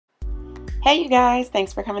Hey you guys,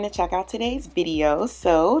 thanks for coming to check out today's video.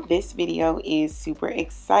 So this video is super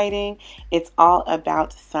exciting. It's all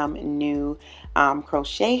about some new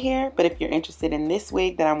crochet hair, but if you're interested in this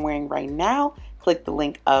wig that I'm wearing right now, click the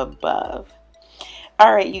link above.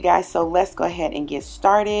 Alright you guys, so let's go ahead and get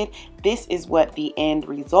started. This is what the end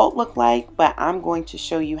result looked like, but I'm going to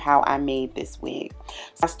show you how I made this wig.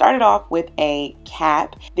 So I started off with a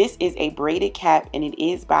cap. This is a braided cap and it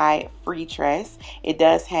is by Freetress. It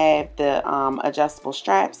does have the adjustable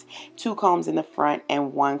straps, 2 combs in the front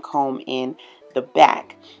and 1 comb in the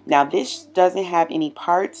back. Now this doesn't have any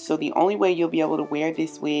parts, so the only way you'll be able to wear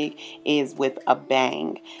this wig is with a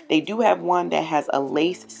bang. They do have one that has a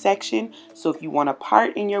lace section, so if you want a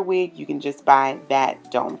part in your wig, you can just buy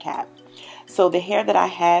that dome cap. So the hair that I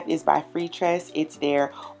have is by Freetress. It's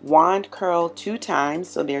their wand curl 2 times,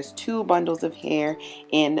 so there's 2 bundles of hair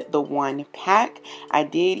in the 1 pack. I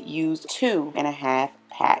did use 2.5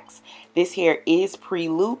 packs. This hair is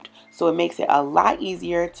pre-looped, so it makes it a lot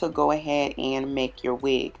easier to go ahead and make your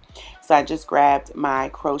wig. So I just grabbed my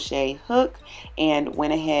crochet hook and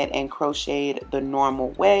went ahead and crocheted the normal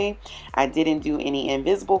way. I didn't do any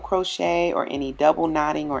invisible crochet or any double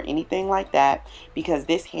knotting or anything like that because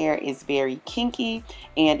this hair is very kinky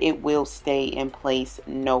and it will stay in place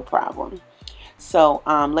no problem. So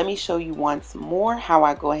let me show you once more how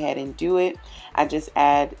I go ahead and do it. I just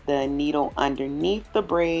add the needle underneath the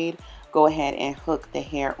braid, go ahead and hook the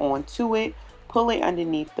hair onto it, pull it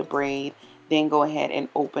underneath the braid, then go ahead and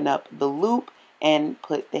open up the loop and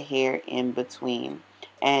put the hair in between.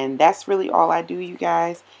 And that's really all I do, you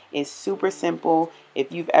guys. It's super simple.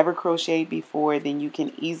 If you've ever crocheted before, then you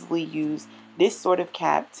can easily use this sort of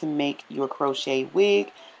cap to make your crochet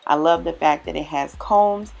wig. I love the fact that it has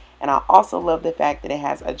combs, and I also love the fact that it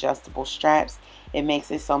has adjustable straps. It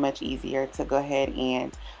makes it so much easier to go ahead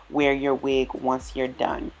and wear your wig once you're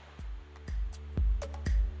done.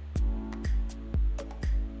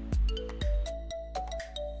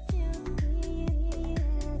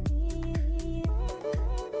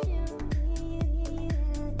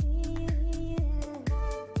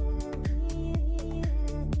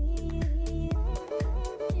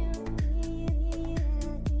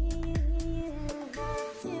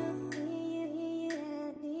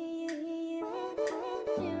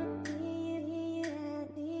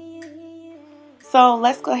 So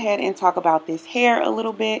let's go ahead and talk about this hair a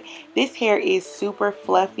little bit. This hair is super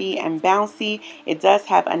fluffy and bouncy. It does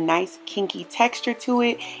have a nice kinky texture to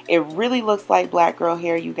it. It really looks like black girl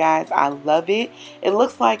hair, you guys. I love it. It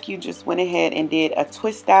looks like you just went ahead and did a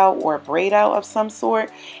twist out or a braid out of some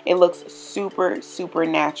sort. It looks super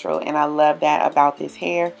natural, and I love that about this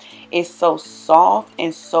hair. It's so soft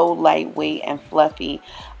and so lightweight and fluffy.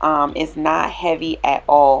 It's not heavy at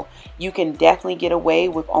all. You can definitely get away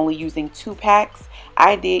with only using 2 packs.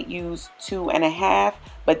 I did use 2.5,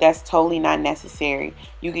 but that's totally not necessary.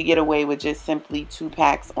 You could get away with just simply 2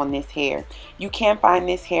 packs on this hair. You can find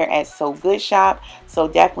this hair at So Good Shop, so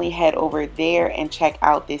definitely head over there and check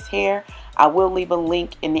out this hair. I will leave a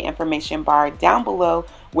link in the information bar down below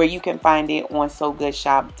where you can find it on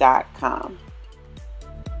SoGoodShop.com.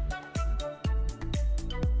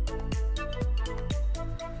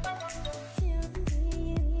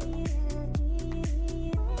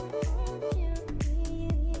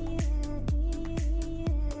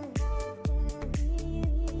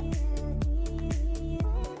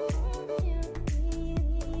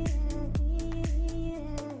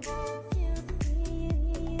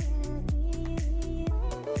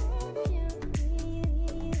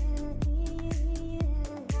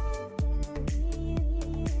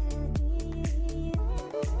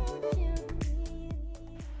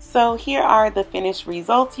 So here are the finished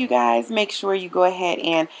results, you guys. Make sure you go ahead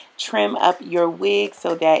and trim up your wig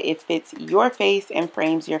so that it fits your face and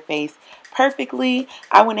frames your face perfectly.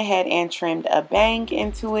 I went ahead and trimmed a bang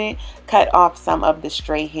into it, cut off some of the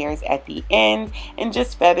stray hairs at the end, and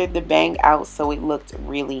just feathered the bang out so it looked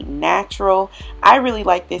really natural. I really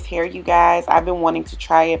like this hair, you guys. I've been wanting to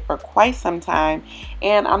try it for quite some time,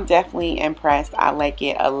 and I'm definitely impressed. I like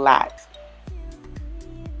it a lot.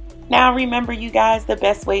 Now remember, you guys, the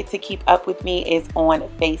best way to keep up with me is on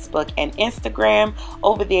Facebook and Instagram.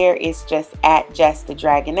 Over there is just at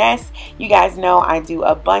JessTheDragoness. You guys know I do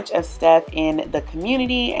a bunch of stuff in the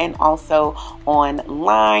community and also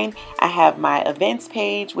online. I have my events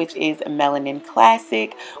page, which is Melanin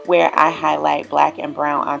Classic, where I highlight black and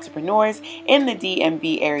brown entrepreneurs in the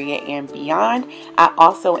DMV area and beyond. I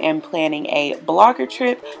also am planning a blogger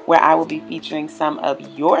trip where I will be featuring some of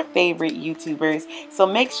your favorite YouTubers. So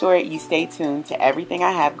make sure you stay tuned to everything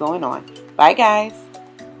I have going on. Bye guys.